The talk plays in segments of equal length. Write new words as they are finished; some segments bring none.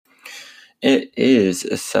It is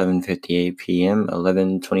 7:58 p.m.,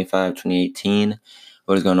 11/25/2018.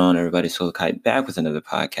 What is going on, everybody? Soul Kite back with another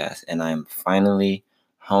podcast, and I'm finally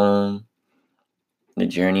home. The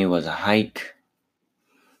journey was a hike.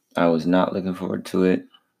 I was not looking forward to it.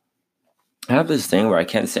 I have this thing where I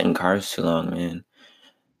can't sit in cars too long, man.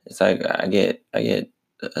 It's like I get a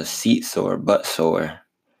seat sore, butt sore.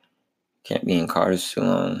 Can't be in cars too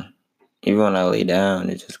long. Even when I lay down,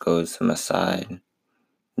 it just goes to my side.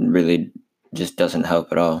 It really just doesn't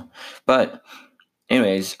help at all. But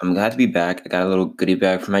anyways, I'm glad to be back. I got a little goodie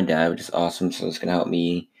bag from my dad, which is awesome. So it's going to help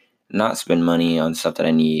me not spend money on stuff that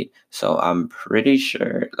I need. So I'm pretty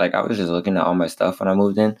sure, like, I was just looking at all my stuff when I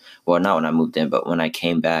moved in. Well, not when I moved in, but when I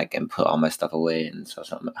came back and put all my stuff away and saw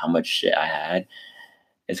how much shit I had.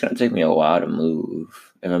 It's going to take me a while to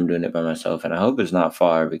move if I'm doing it by myself. And I hope it's not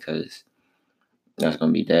far because that's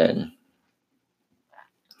going to be dead.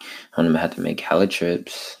 I'm going to have to make hella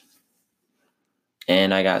trips.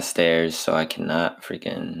 And I got stairs, so I cannot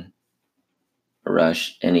freaking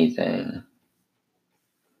rush anything.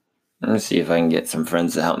 Let me see if I can get some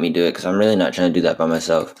friends to help me do it, because I'm really not trying to do that by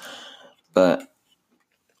myself. But,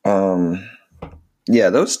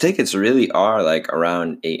 yeah, those tickets really are like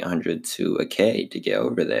around 800 to a K to get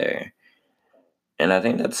over there. And I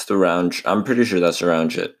think that's the round, I'm pretty sure that's the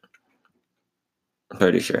round trip. I'm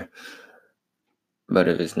pretty sure. But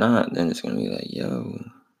if it's not, then it's going to be like, yo.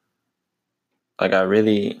 Like, I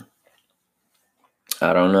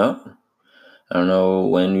don't know. I don't know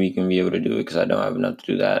when we can be able to do it, because I don't have enough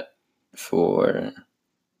to do that for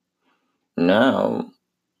now.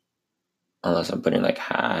 Unless I'm putting like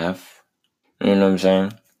half. You know what I'm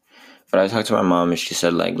saying? But I talked to my mom and she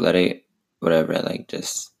said, like, let it, whatever, like,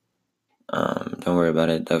 just, don't worry about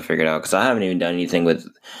it. They'll figure it out. Because I haven't even done anything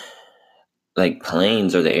with, like,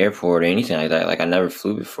 planes or the airport or anything like that. Like, I never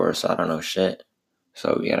flew before, so I don't know shit.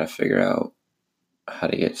 So we gotta figure out how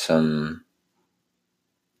to get some,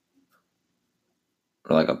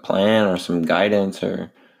 like, a plan or some guidance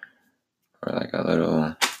or like, a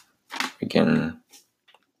little freaking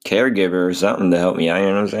caregiver or something to help me out, you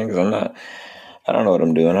know what I'm saying? Because I don't know what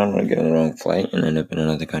I'm doing. I don't want to get on the wrong flight and end up in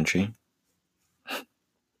another country. I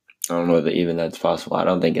don't know if even that's possible. I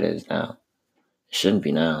don't think it is now. It shouldn't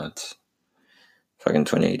be now. It's fucking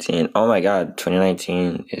 2018. Oh my god,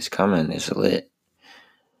 2019 is coming. It's lit.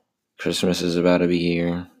 Christmas is about to be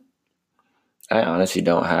here. I honestly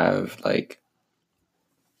don't have, like,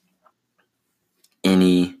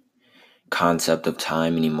 any concept of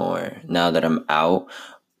time anymore. Now that I'm out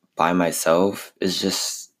by myself, it's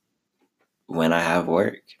just when I have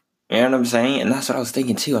work. You know what I'm saying? And that's what I was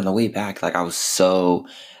thinking too on the way back. Like, I was so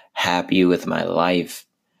happy with my life,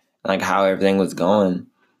 like how everything was going,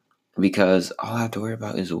 because all I have to worry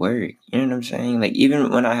about is work. You know what I'm saying? Like, even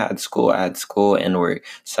when I had school and work.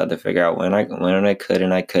 So I had to figure out when I could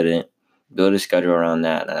and I couldn't, build a schedule around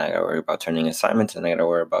that. And I got to worry about turning assignments, and I got to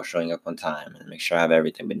worry about showing up on time and make sure I have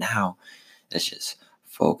everything. But now let's just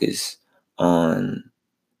focus on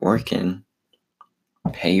working,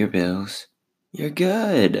 pay your bills, you're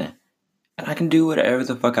good. And I can do whatever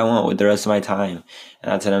the fuck I want with the rest of my time.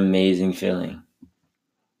 And that's an amazing feeling.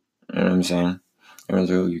 You know what I'm saying? Everyone's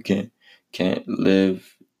like, oh, you can't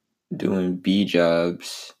live doing B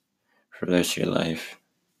jobs for the rest of your life.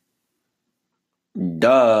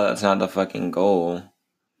 Duh, that's not the fucking goal.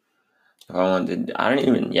 If I wanted to,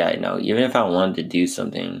 even if I wanted to do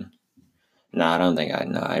something, I don't think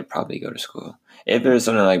I'd probably go to school. If there's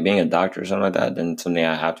something like being a doctor or something like that, then something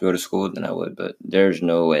I have to go to school, then I would. But there's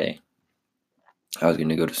no way I was going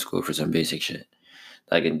to go to school for some basic shit.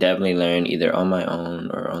 I could definitely learn either on my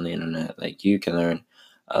own or on the internet. Like, you can learn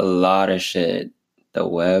a lot of shit. The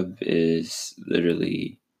web is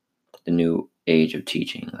literally the new age of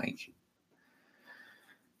teaching. Like,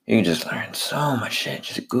 you can just learn so much shit.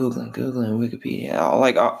 Just Googling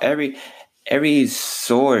Wikipedia. Every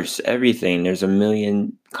source, everything. There's a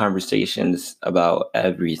million conversations about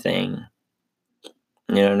everything.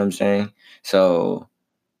 You know what I'm saying? So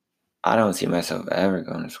I don't see myself ever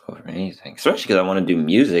going to school for anything, especially because I want to do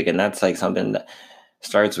music, and that's like something that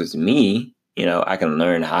starts with me. You know, I can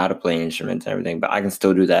learn how to play instruments and everything, but I can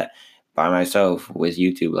still do that by myself with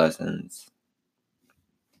YouTube lessons.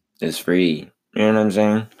 It's free. You know what I'm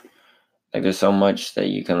saying? Like, there's so much that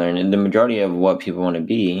you can learn, and the majority of what people want to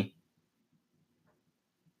be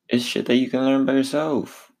is shit that you can learn by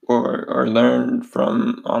yourself or learn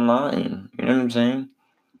from online. You know what I'm saying?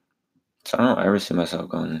 So I don't ever see myself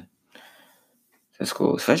going to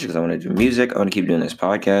school, especially because I want to do music. I want to keep doing this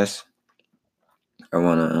podcast. I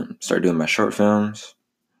want to start doing my short films.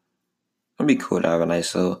 It'd be cool to have a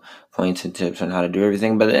nice little points and tips on how to do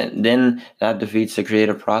everything, but then that defeats the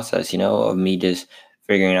creative process, of me just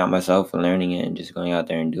figuring out myself and learning it and just going out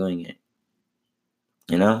there and doing it.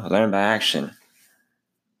 Learn by action.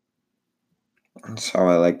 That's how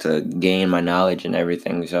I like to gain my knowledge and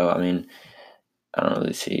everything. So, I mean, I don't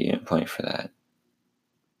really see a point for that.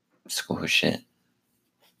 School shit.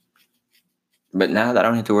 But now that I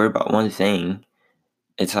don't have to worry about one thing,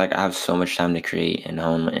 it's like I have so much time to create and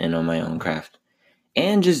hone in on my own craft.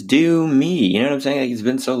 And just do me. You know what I'm saying? Like, it's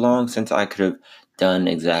been so long since I could have done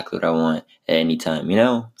exactly what I want at any time.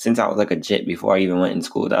 Since I was like a jit before I even went in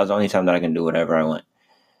school, that was the only time that I can do whatever I want.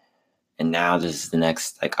 And now this is the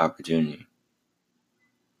next opportunity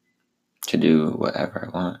to do whatever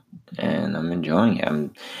I want, and I'm enjoying it.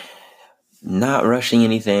 I'm not rushing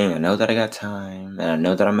anything. I know that I got time, and I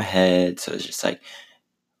know that I'm ahead. So it's just like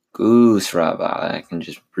goose rabba. I can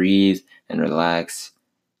just breathe and relax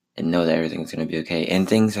and know that everything's gonna be okay. And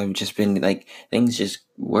things have just been things just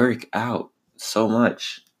work out so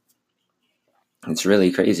much. It's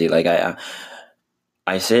really crazy.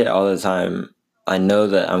 I say it all the time. I know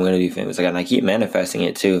that I'm gonna be famous. And I keep manifesting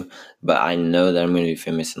it too. But I know that I'm gonna be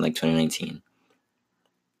famous in 2019.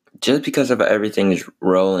 Just because of everything is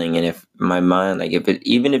rolling, and if my mind,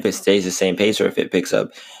 even if it stays the same pace or if it picks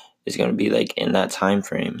up, it's gonna be in that time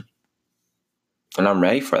frame. And I'm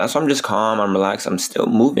ready for it. That's why I'm just calm, I'm relaxed, I'm still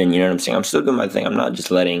moving, you know what I'm saying? I'm still doing my thing. I'm not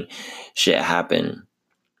just letting shit happen,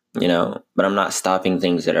 but I'm not stopping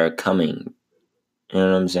things that are coming. You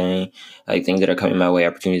know what I'm saying? Things that are coming my way,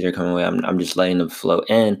 opportunities are coming my way. I'm just letting them flow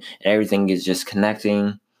in, and everything is just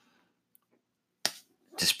connecting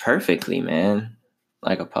just perfectly, man.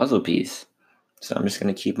 Like a puzzle piece. So I'm just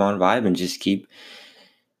gonna keep on vibing, just keep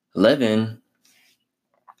living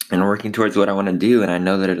and working towards what I want to do, and I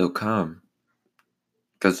know that it'll come.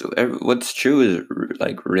 Because what's true is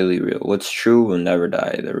really real. What's true will never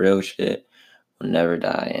die. The real shit will never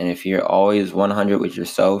die. And if you're always 100 with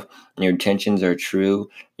yourself, and your intentions are true,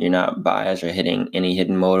 you're not biased or hitting any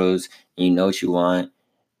hidden motives, you know what you want,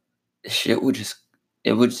 shit would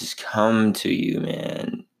just come to you,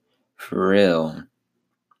 man. For real.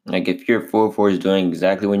 If you're full force doing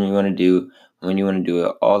exactly what you want to do, when you want to do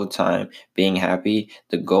it all the time, being happy,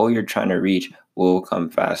 the goal you're trying to reach will come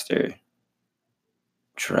faster.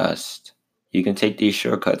 Trust. You can take these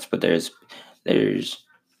shortcuts, but there's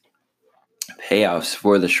payoffs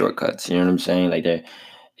for the shortcuts. You know what I'm saying?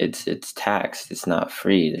 It's taxed. It's not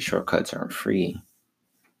free. The shortcuts aren't free.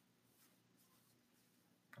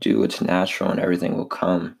 Do what's natural and everything will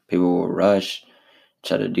come. People will rush,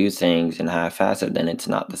 try to do things and half-ass it, then it's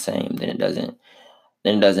not the same. Then it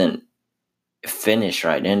doesn't finish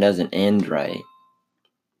right. Then it doesn't end right.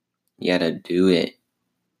 You gotta do it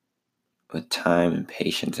with time and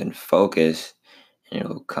patience and focus, and it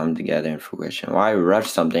will come together in fruition. Why rush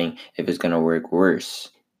something if it's gonna work worse?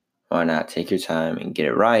 Why not take your time and get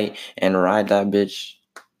it right and ride that bitch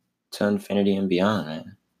to infinity and beyond,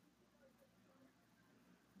 man?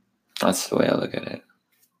 That's the way I look at it.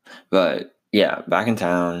 But yeah, back in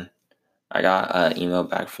town, I got an email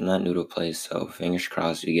back from that noodle place, so fingers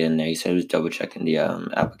crossed we get in there. He said he was double checking the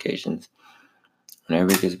applications. When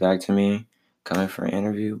everybody gets back to me, coming for an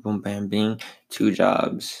interview, boom, bam, bing, 2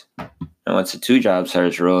 jobs. And once the 2 jobs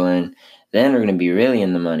starts rolling, then we're going to be really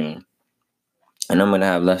in the money. And I'm going to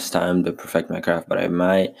have less time to perfect my craft, but I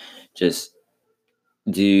might just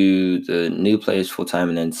do the new place full time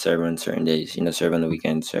and then serve on certain days. Serve on the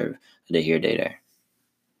weekend, serve a day here, a day there.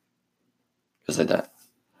 Just like that.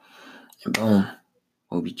 And boom,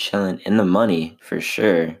 we'll be chilling in the money for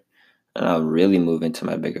sure. And I'll really move into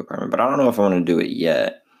my big apartment. But I don't know if I want to do it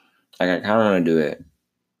yet. I kind of want to do it.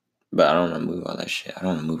 But I don't want to move all that shit. I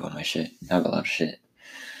don't want to move all my shit. I have a lot of shit.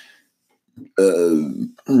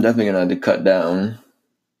 I'm definitely going to have to cut down.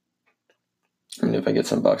 If I get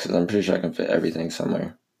some boxes, I'm pretty sure I can fit everything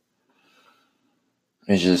somewhere.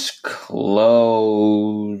 It's just clothes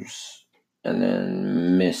and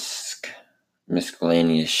then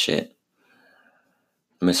miscellaneous shit.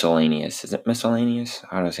 Miscellaneous. Is it miscellaneous?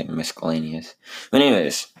 How do I say miscellaneous? But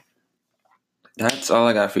anyways, that's all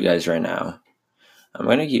I got for you guys right now. I'm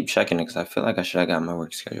going to keep checking it because I feel like I should have got my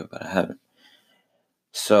work schedule, but I haven't.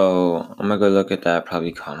 So I'm going to go look at that,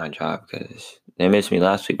 probably call my job because they missed me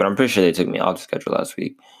last week, but I'm pretty sure they took me off the schedule last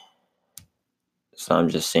week. So I'm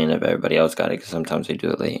just seeing if everybody else got it because sometimes they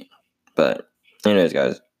do it late. But anyways,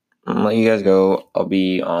 guys, I'm gonna let you guys go. I'll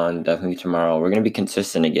be on definitely tomorrow. We're gonna be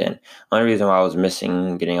consistent again. Only reason why I was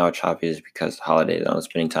missing, getting all choppy, is because holidays. I was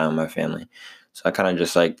spending time with my family, so I kind of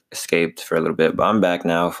just escaped for a little bit. But I'm back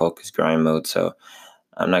now, focus grind mode. So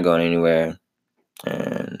I'm not going anywhere,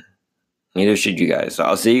 and Neither should you guys. So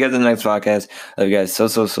I'll see you guys in the next podcast. Love you guys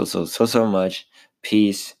so much.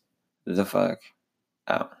 Peace the fuck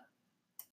out.